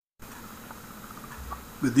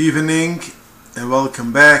Good evening and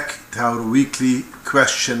welcome back to our weekly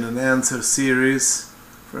question and answer series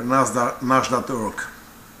for Nash.org.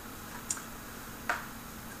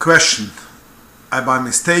 Question: I by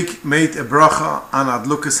mistake made a bracha on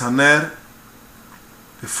Adlukas Haner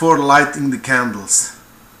before lighting the candles.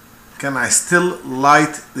 Can I still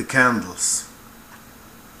light the candles?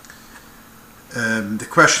 The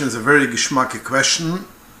question is a very geschmacky question.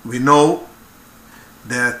 We know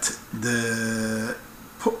that the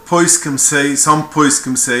some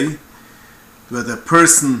poiskim say that a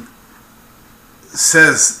person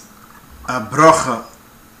says a bracha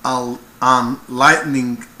on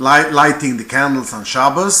lighting the candles on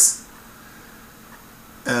Shabbos,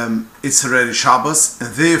 it's already Shabbos,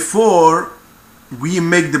 and therefore we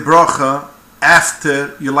make the bracha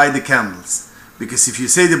after you light the candles. Because if you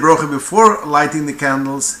say the bracha before lighting the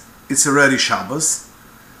candles, it's already Shabbos,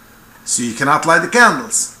 so you cannot light the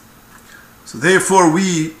candles. So therefore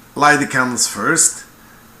we light the candles first,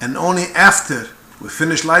 and only after we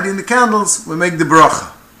finish lighting the candles we make the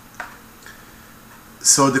bracha.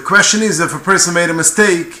 So the question is, if a person made a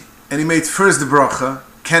mistake and he made first the bracha,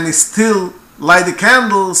 can he still light the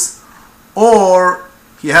candles, or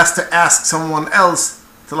he has to ask someone else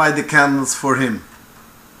to light the candles for him?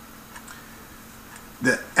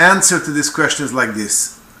 The answer to this question is like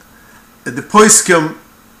this. The poskim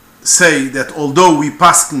say that although we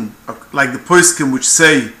paskin like the poskim which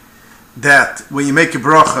say that when you make a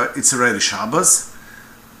bracha it's already Shabbos,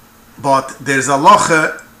 but there's a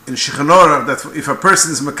halacha in Shulchan Aruch that if a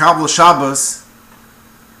person is mekabel Shabbos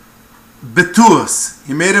betuos,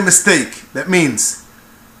 he made a mistake. That means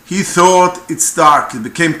he thought it's dark, it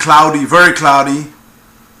became cloudy, very cloudy,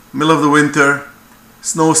 middle of the winter,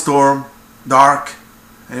 snowstorm, dark,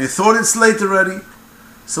 and he thought it's late already,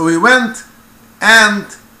 so he went and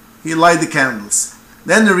he light the candles.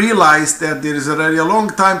 Then he realized that there is already a long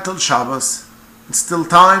time till Shabbos. It's still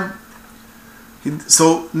time.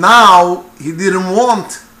 So now he didn't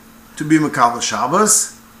want to be Mekabel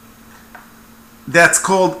Shabbos. That's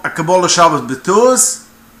called a Kabbalah Shabbos Betuos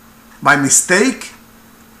by mistake,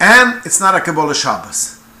 and it's not a Kabbalah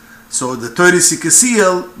Shabbos. So the Torah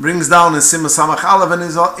Sikasiel brings down in Simon Samach Aleph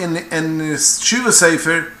and in his Shiva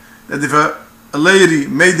Sefer that if a lady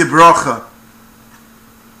made the bracha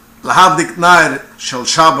Lahavdik Nair Shel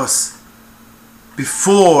Shabbos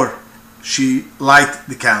before she light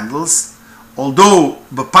the candles, although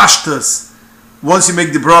Bapashtas, once you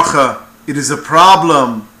make the bracha, it is a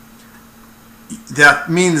problem.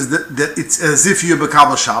 That means that it's as if you're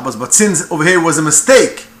Kabbalah Shabbos, but since over here was a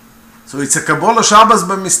mistake, so it's a Kabbalah Shabbos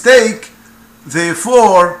by mistake,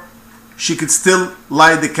 therefore she could still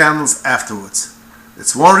light the candles afterwards.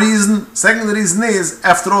 That's one reason. Second reason is,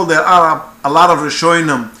 after all, there are a lot of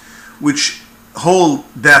Rishonim which hold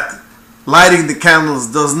that lighting the candles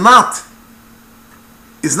is not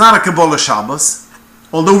a Kabbalah Shabbos,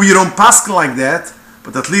 although we don't paskin like that,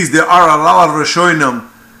 but at least there are a lot of Rishonim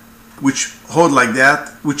which hold like that,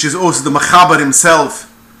 which is also the Mechaber himself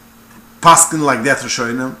paskin like that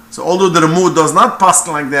Rishonim. So although the Ramud does not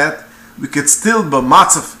paskin like that, we could still,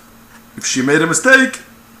 b'matzav, if she made a mistake,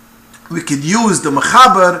 we could use the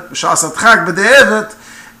Mechaber b'shas adchak b'de'evet,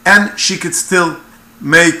 and she could still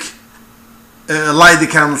make light the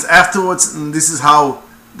candles afterwards. And this is how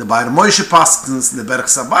the Bayer Moshe paskins, the Berch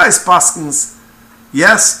Sabayis paskins.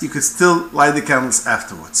 Yes, you could still light the candles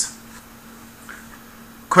afterwards.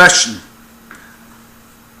 Question: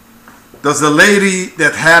 does a lady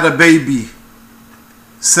that had a baby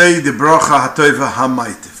say the bracha hatova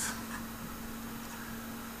hamaytiv?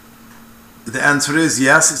 The answer is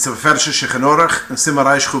yes. It's a Fershe Shulchan Aruch and Simon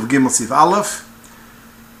Reish Chuv Gimel Sif Aleph,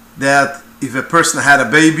 that if a person had a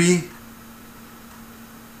baby,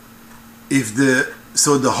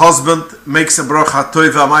 the husband makes a bracha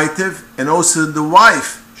hatova hamaytiv, and also the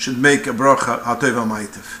wife should make a bracha hatova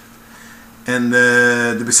hamaytiv. And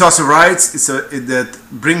the Bisasa writes that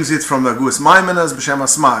brings it from the Aguas Maimenas b'Shem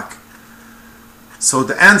Asmak. So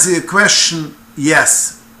to answer your question,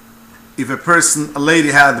 yes, if a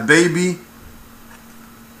lady had a baby,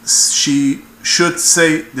 she should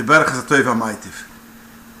say the Berachas HaTova Maitiv.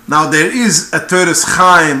 Now there is a Teres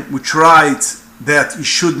Chaim which writes that you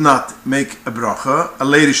should not make a bracha, a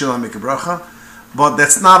lady should not make a bracha, but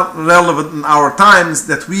that's not relevant in our times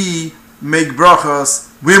that we make brachas,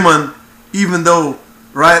 women, even though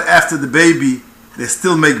right after the baby they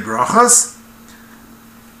still make brachas,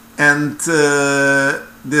 and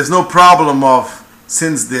there's no problem of,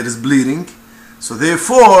 since there is bleeding, so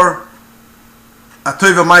therefore a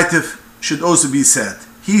Tova Maitiv should also be said.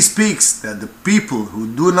 He speaks that the people who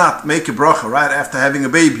do not make a bracha right after having a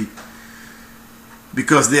baby,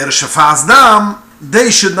 because they are shafas dam,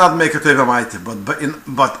 they should not make a teva maitiv.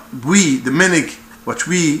 But we, the minig, what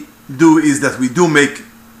we do is that we do make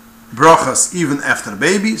brachas even after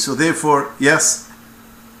baby. So therefore, yes,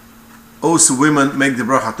 also women make the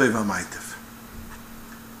bracha teva maitiv.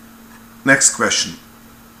 Next question.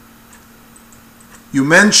 You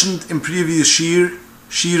mentioned in previous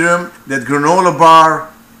shirim that granola bar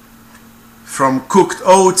from cooked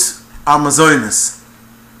oats are mazoinus.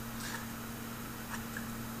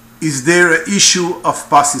 Is there an issue of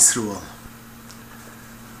pas Yisrael?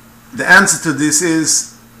 The answer to this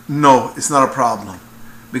is no, it's not a problem.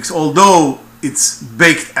 Because although it's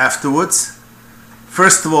baked afterwards,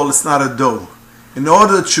 first of all, it's not a dough. In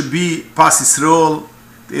order it should be pas Yisrael,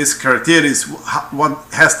 there's criteria, one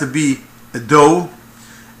has to be a dough.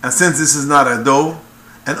 And since this is not a dough,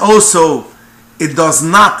 and also it does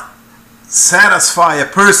not satisfy a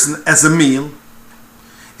person as a meal,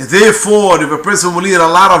 and therefore if a person will eat a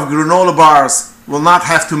lot of granola bars, will not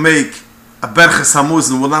have to make a berches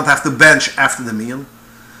hamuzin, will not have to bench after the meal.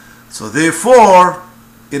 So therefore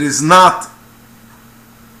it is not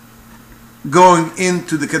going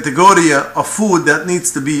into the category of food that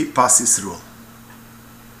needs to be pas Yisrael.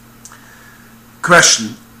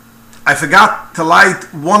 Question. I forgot to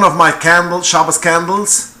light one of my candles, Shabbos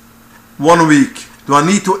candles, 1 week. Do I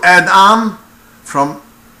need to add on from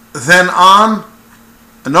then on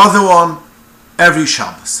another one every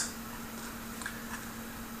Shabbos?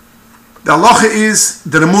 The halacha is,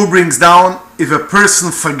 the Ramur brings down, if a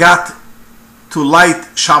person forgot to light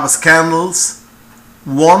Shabbos candles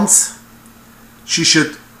once, she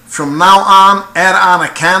should from now on add on a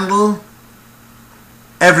candle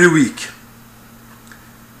every week.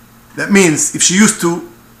 That means if she used to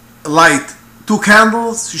light 2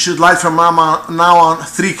 candles, she should light from now on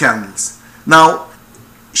 3 candles. Now,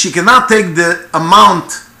 she cannot take the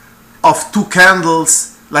amount of 2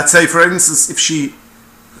 candles. Let's say, for instance, if she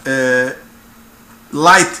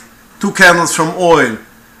light 2 candles from oil,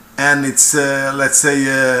 and it's let's say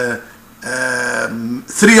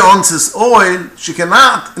 3 ounces oil, she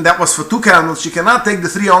cannot, and that was for 2 candles, she cannot take the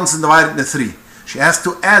 3 ounces and divide it into 3. She has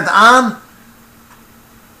to add on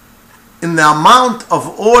in the amount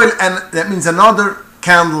of oil, and that means another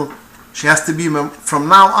candle. She has to be from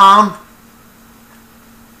now on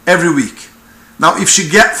every week. Now if she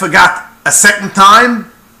forgot a second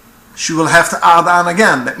time, she will have to add on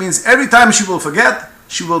again. That means every time she will forget,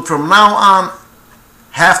 she will from now on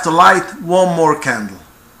have to light 1 more candle.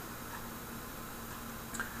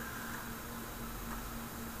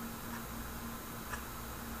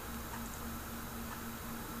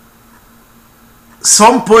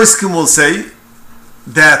 Some poskim will say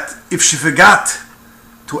that if she forgot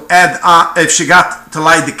to add on, if she got to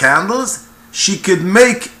light the candles, she could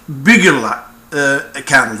make bigger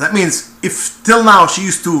candles. That means if till now she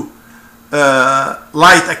used to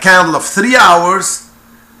light a candle of 3 hours,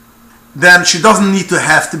 then she doesn't need to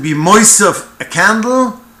have to be moisav a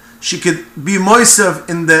candle. She could be moisav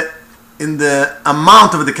in the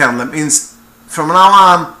amount of the candle. That means from now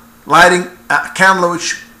on lighting a candle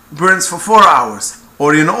which burns for 4 hours,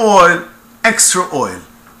 or in oil, extra oil.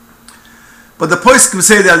 But the poskim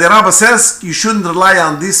say that the Rabbah says you shouldn't rely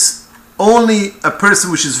on this. Only a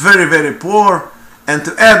person which is very, very poor, and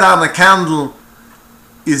to add on a candle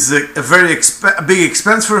is a very big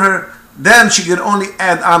expense for her, then she can only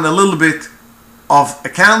add on a little bit of a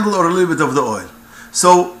candle or a little bit of the oil.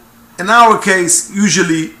 So in our case,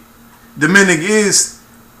 usually the minig is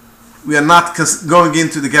we are not going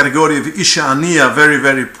into the category of Isha Aniya, very,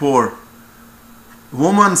 very poor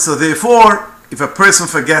woman. So therefore, if a person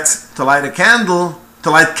forgets to light a candle,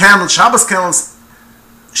 Shabbos candles,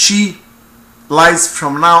 she lights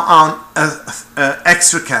from now on an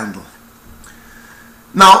extra candle.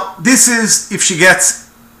 Now, this is if she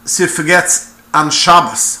forgets on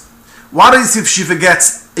Shabbos. What is if she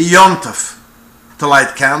forgets a Yontov to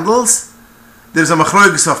light candles? There's a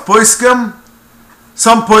machlokes of poskim.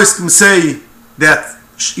 Some poskim say that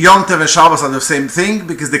Yontov and Shabbos are the same thing,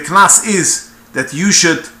 because the knas is that you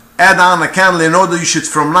should add on a candle in order you should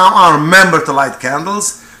from now on remember to light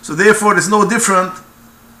candles. So therefore it's no different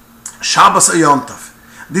Shabbos or Yontov.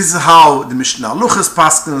 This is how the Mishnah Luchas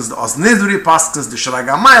paskins, the Oz Nidri paskins, the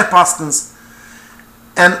Shraga Maya paskins,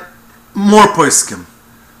 and more poskim.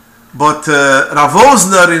 But Rav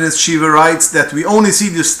Osner in his Shiva writes that we only see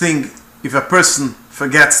this thing if a person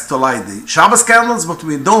forgets to light the Shabbos candles, but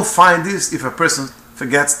we don't find this if a person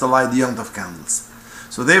forgets to light the Yontov candles.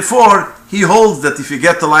 So therefore, he holds that if you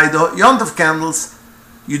get to light the Yontov candles,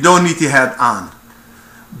 you don't need to add on.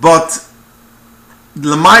 But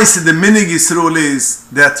L'maisa, the minig Yisrael is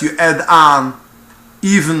that you add on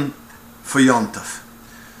even for Yontov.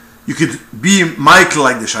 You could be Michael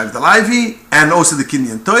like the Shaiv Levi and also the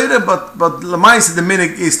Kinyan Torah, but Lamaisa the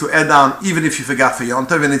minig is to add on even if you forgot for Yom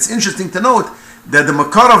Tov. And it's interesting to note that the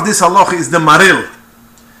makar of this halacha is the Maril.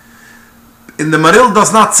 In the Maril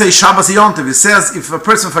does not say Shabbos Yom Tov. It says if a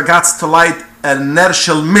person forgets to light a ner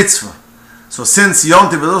shel mitzvah. So since Yom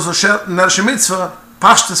Tov is also ner shel mitzvah,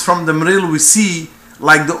 pashtas from the Maril we see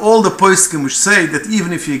like all the poskim which say that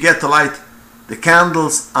even if you get to light the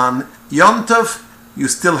candles on Yom Tov, you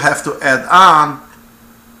still have to add on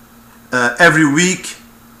every week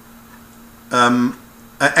an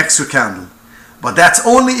extra candle. But that's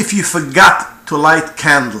only if you forgot to light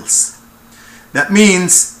candles. That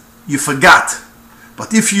means you forgot.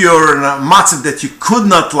 But if you're in a matzav that you could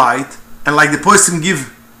not light, and like the person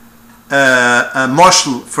give a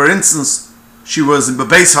marshal, for instance, she was in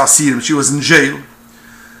Bebeis Hasirim, she was in jail,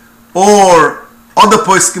 or other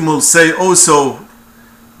poskim will say also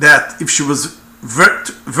that if she was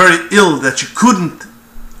very ill that she couldn't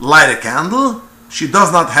light a candle, she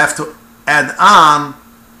does not have to add on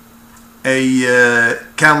a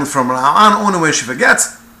candle from now on, only when she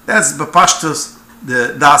forgets. That's bepashtus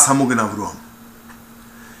the Das Hamugen Avruam.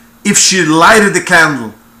 If she lighted the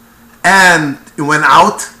candle and it went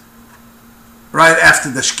out right after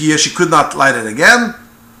the Shkia, she could not light it again,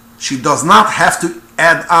 she does not have to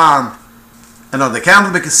add on another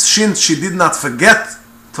candle because since she did not forget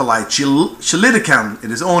to light, she lit a candle. It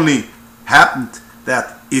is only happened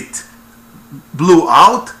that it blew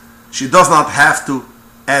out. She does not have to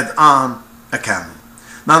add on a candle.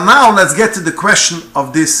 Now let's get to the question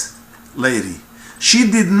of this lady. She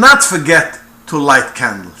did not forget to light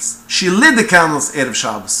candles. She lit the candles Erev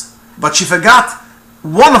Shabbos, but she forgot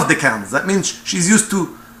one of the candles. That means she's used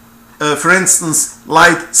to, for instance,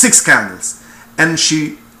 light 6 candles, and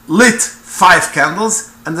she lit 5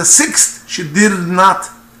 candles, and the 6th she did not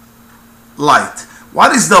light.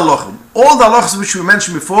 What is the halacha? All the halachas which we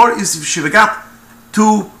mentioned before is if she forgot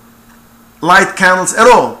to light candles at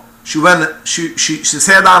all. She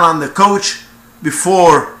sat down on the couch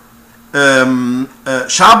before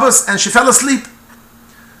Shabbos and she fell asleep.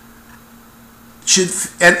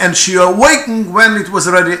 And she awakened when it was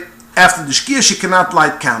already after the Shkia. She cannot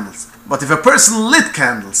light candles. But if a person lit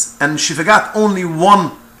candles and she forgot only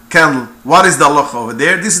one candle, what is the halacha over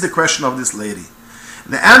there? This is the question of this lady.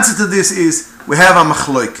 The answer to this is we have a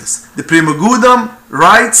machloikas. The Pri Megudam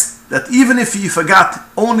writes that even if you forgot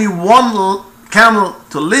only one candle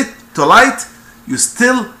to light, you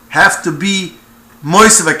still have to be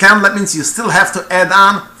moist of a candle. That means you still have to add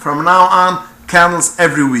on from now on candles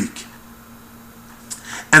every week.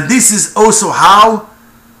 And this is also how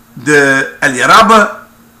the Elia Rabba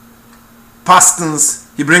paskens.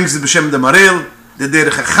 He brings the B'Shem the Maril, the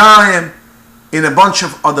Derech HaChaim, in a bunch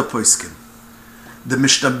of other poskim. The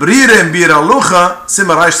Mishnah Brira in Bir Alucha,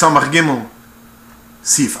 Simar Reish Samach Gimel,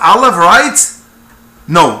 Sif Aleph writes,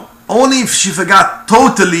 no, only if she forgot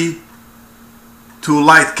totally to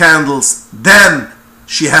light candles, then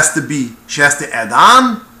she has to add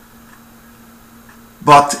on.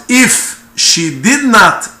 But if she did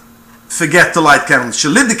not forget to light candles, she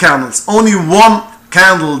lit the candles, only one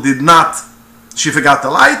candle she forgot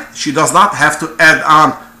to light, she does not have to add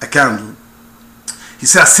on a candle. He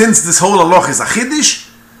says, since this whole halach is a chiddush,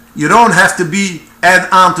 you don't have to add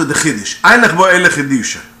on to the chiddush. Einach bo ele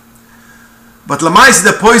chidusha. But lamais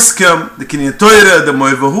the poiskim, the Kinyan Torah, the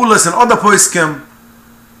Moevahulas, and other poiskim,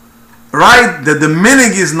 right, that the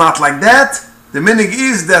minig is not like that. The minig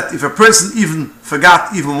is that if a person even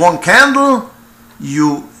forgot even one candle,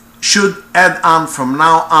 you should add on from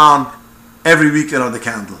now on every week another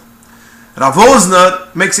candle. Rav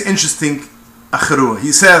Osner makes it interesting acharua.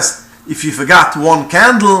 He says, if you forgot one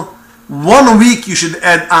candle, 1 week you should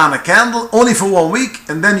add on a candle, only for 1 week,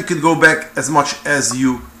 and then you can go back as much as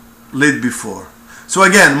you lit before. So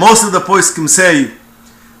again, most of the poskim say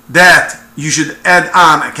that you should add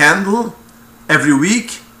on a candle every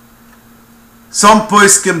week. Some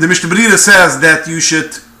poskim, the Mishnah Brira says that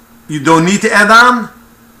you don't need to add on.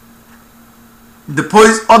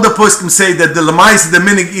 Other poskim say that the lamais, the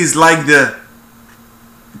minig is like the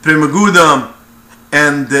Pri Megudam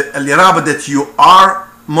and the Elia Rabba, that you are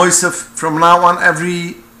moisef from now on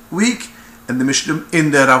every week. And the Mishnah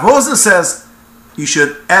in the Rav Osner says you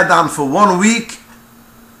should add on for 1 week,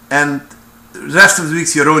 and the rest of the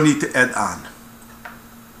weeks you don't need to add on.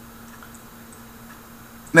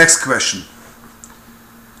 Next question.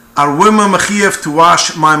 Are women mechiyev to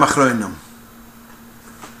wash mayim achronim?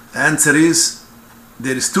 The answer is,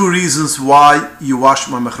 there is 2 reasons why you wash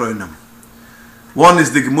mayim achronim. One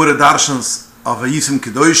is the Gemara Darshans of Yisim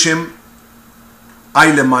Kedoshim,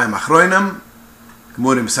 Eile mayim achronim,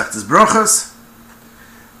 Gemara Mesechtes Brochas,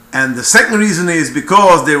 And the second reason is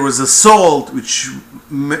because there was a salt which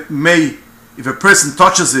may, if a person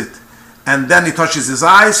touches it and then he touches his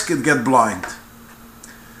eyes, could get blind.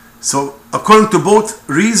 So according to both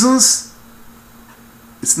reasons,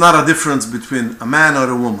 it's not a difference between a man or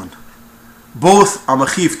a woman. Both are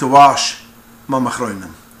mechiv to wash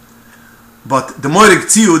mamachroinim. But the moirig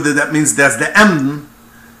tziyud, that means that's the emden.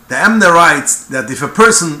 The emden writes that if a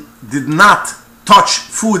person did not touch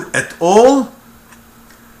food at all,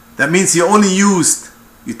 that means he only used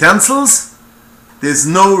utensils, there's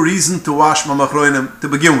no reason to wash mamachroinim to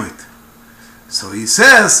begin with. So he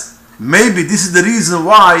says, maybe this is the reason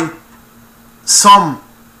why some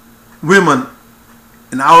women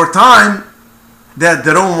in our time, that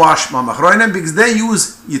they don't wash mamachroinim, because they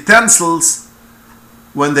use utensils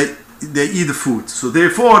when they eat the food. So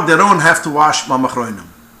therefore, they don't have to wash mamachroinim.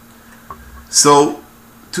 So,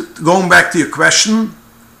 going back to your question,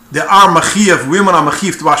 there are machiv, women are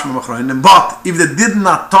machiv to wash mamachroinim, but if they did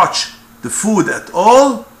not touch the food at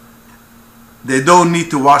all, they don't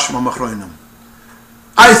need to wash mamachroinim.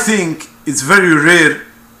 I think it's very rare,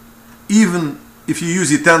 even if you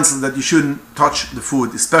use utensils, that you shouldn't touch the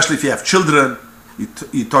food, especially if you have children,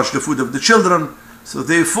 you touch the food of the children. So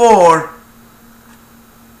therefore,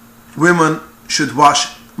 women should wash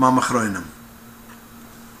mamachroinim.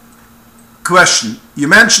 Question: you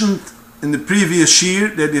mentioned in the previous shir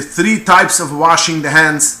that there are 3 types of washing the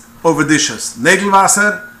hands over dishes: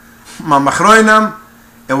 Negelwasser, mamachroinim,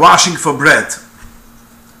 and washing for bread.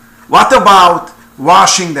 What about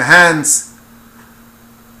washing the hands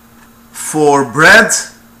for bread,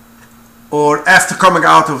 or after coming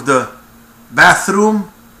out of the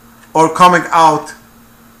bathroom, or coming out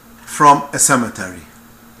from a cemetery?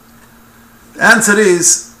 The answer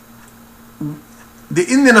is, the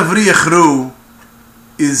Indian of Riechru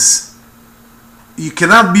is, you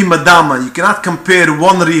cannot be madama, you cannot compare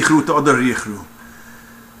one Riechru to other Riechru.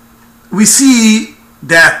 We see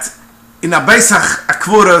that in a Beisach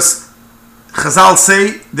Akvoras, Chazal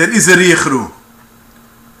say there is a Riechru.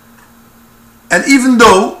 And even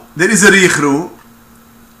though there is a Riechru,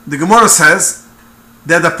 the Gemara says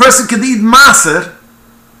that a person can eat Maser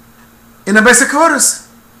in a Beisach Akvoras.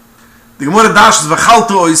 The Gemara dashes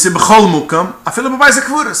v'chalto oise b'chol mukam afilu b'bayis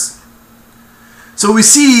hakvuras. So we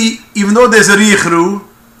see, even though there's a riechru,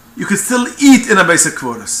 you can still eat in a bayis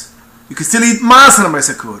hakvuras. You can still eat mas in a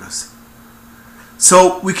bayis hakvuras.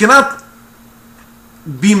 So we cannot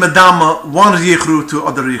be madama one riechru to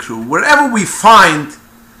other riechru. Wherever we find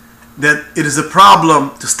that it is a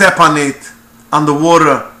problem to step on it, on the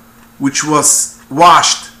water which was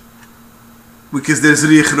washed, because there's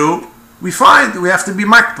riechru, we find we have to be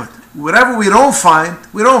makpat. Wherever we don't find,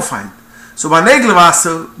 we don't find. So by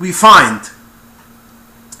Negelwasser, we find.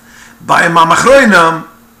 By mamachroinam,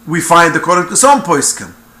 we find according to some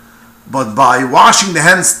poskim. But by washing the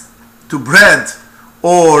hands to bread,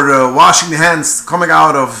 or washing the hands coming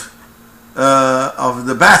out of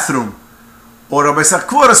the bathroom, or by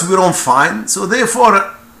sakkuras, we don't find. So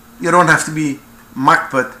therefore, you don't have to be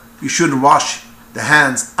makpat. You shouldn't wash the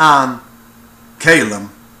hands on kalim.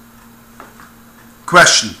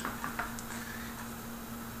 Question: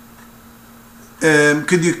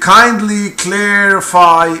 could you kindly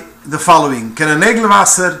clarify the following? Can a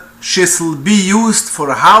Negelwasser shissel be used for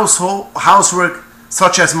a housework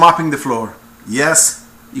such as mopping the floor? Yes,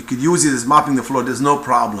 you could use it as mopping the floor. There's no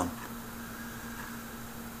problem.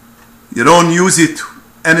 You don't use it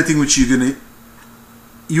anything which you're going to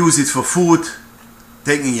use it for food,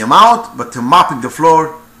 taking your mouth, but to mopping the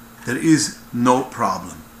floor, there is no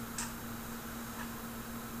problem.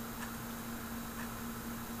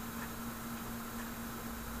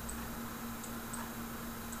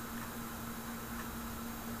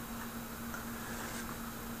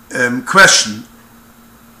 Question: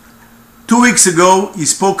 2 weeks ago you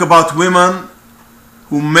spoke about women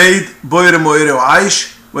who made boire moire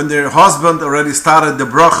aish when their husband already started the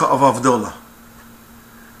bracha of Avdullah.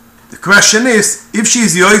 The question is, if she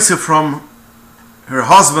is yoitze from her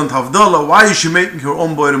husband Avdullah, why is she making her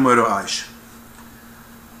own boire moire aish?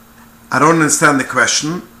 I don't understand the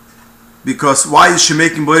question, because why is she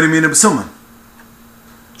making boire mina b'suman?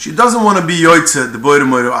 She doesn't want to be yoitze the boire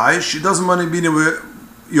moire aish. She doesn't want to be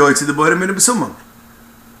yoitze the boire mina b'suman.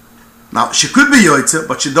 Now, she could be yoitze,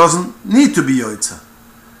 but she doesn't need to be yoitze.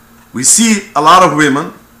 We see a lot of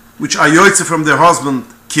women which are yoitze from their husband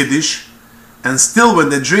kiddush, and still when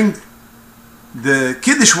they drink the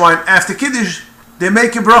kiddush wine after kiddush, they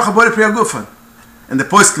make a bracha boire pri hagufan. And the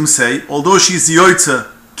poskim say, although she is yoitze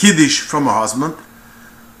kiddush from her husband,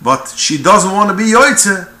 but she doesn't want to be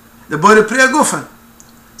yoitze the boire pri hagufan.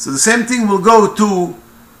 So the same thing will go to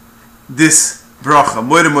this bracha,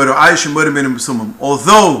 moire moire aish, moire moire besumim.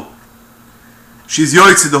 Although she's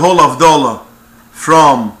yoitzi the whole Havdalah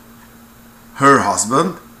from her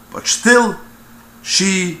husband, but still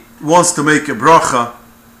she wants to make a bracha,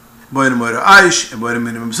 moire moire aish, and moire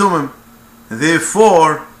moire besumim, and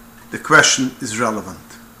therefore the question is relevant.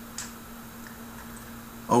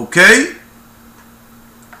 Okay,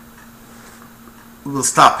 we'll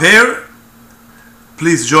stop here.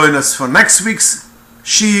 Please join us for next week's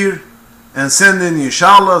Shir and send in your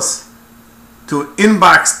shalas to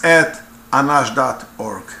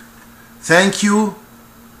inbox@anash.org. Thank you,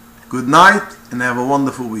 good night, and have a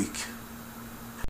wonderful week.